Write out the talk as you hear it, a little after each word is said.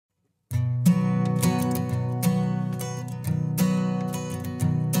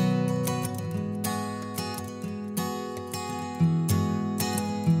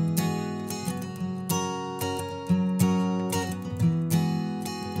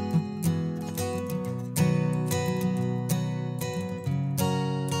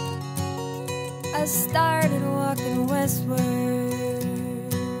I started walking westward.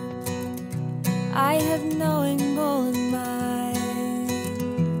 I had no end goal in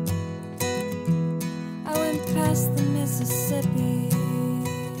mind. I went past the Mississippi,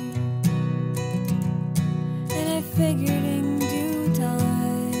 and I figured in due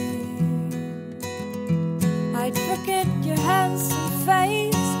time I'd forget your handsome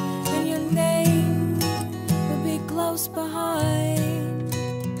face, and your name would be close behind.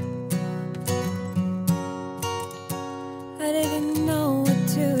 I didn't know what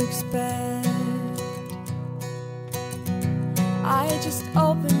to expect. I just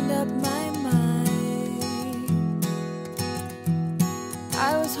opened up my mind.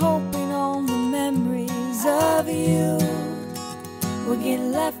 I was hoping all the memories of you would get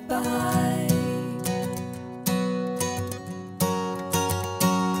left behind.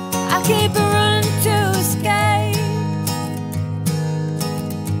 I keep running to escape,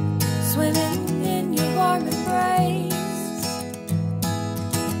 swimming in your warm embrace.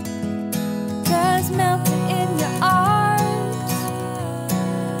 Melting in your arms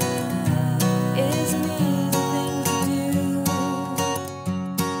is an easy thing to do.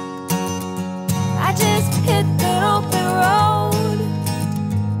 I just hit that open road,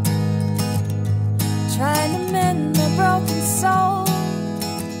 trying to mend my broken soul,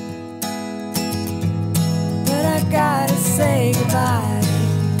 but I gotta say goodbye,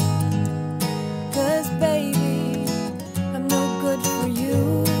 'cause baby, I'm no good for you.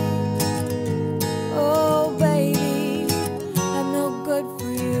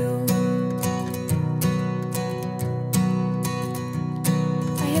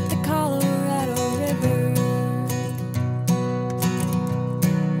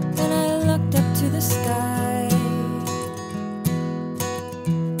 To the sky,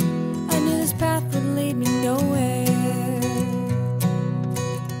 I knew this path would lead me nowhere,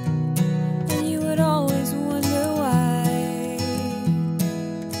 and you would always wonder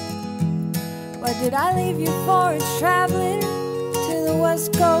why did I leave you for traveling to the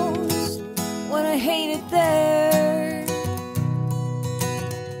West Coast when I hate it there?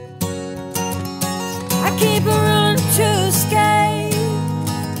 I keep running to escape,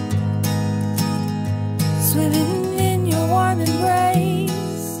 swimming in your warm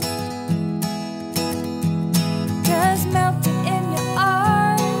embrace, 'cause melting in your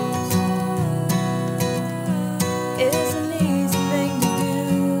arms is an easy thing to do.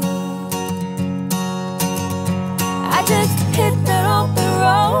 I just hit that open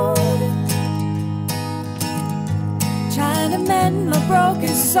road, trying to mend my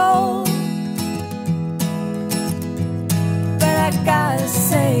broken soul, but I gotta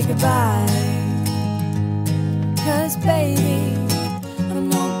say goodbye, 'cause baby, I'm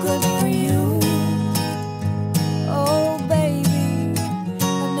no good for you. Oh baby,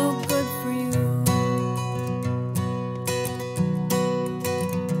 I'm no good for you.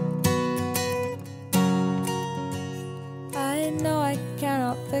 I know I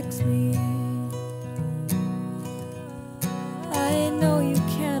cannot fix me. I know you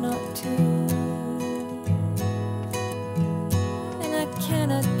cannot too. And I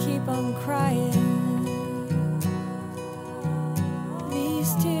cannot keep on crying.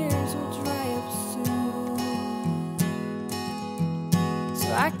 These tears will dry up soon, so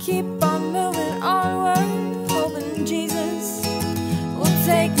I keep on moving onward, hoping Jesus will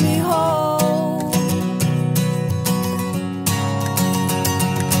take me home.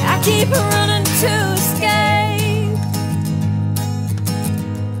 I keep running to escape,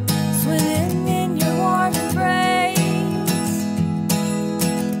 swimming in your warm embrace,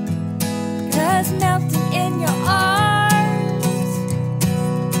 'cause melting in your arms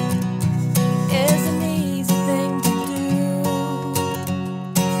is an easy thing to do.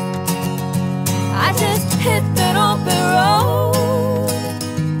 I just hit that open road,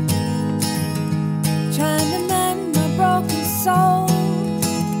 trying to mend my broken soul,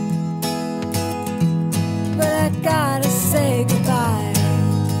 but I gotta say goodbye,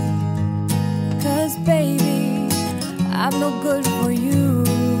 'cause baby, I'm no good for you.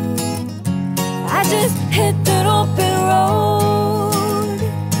 I just hit that open road,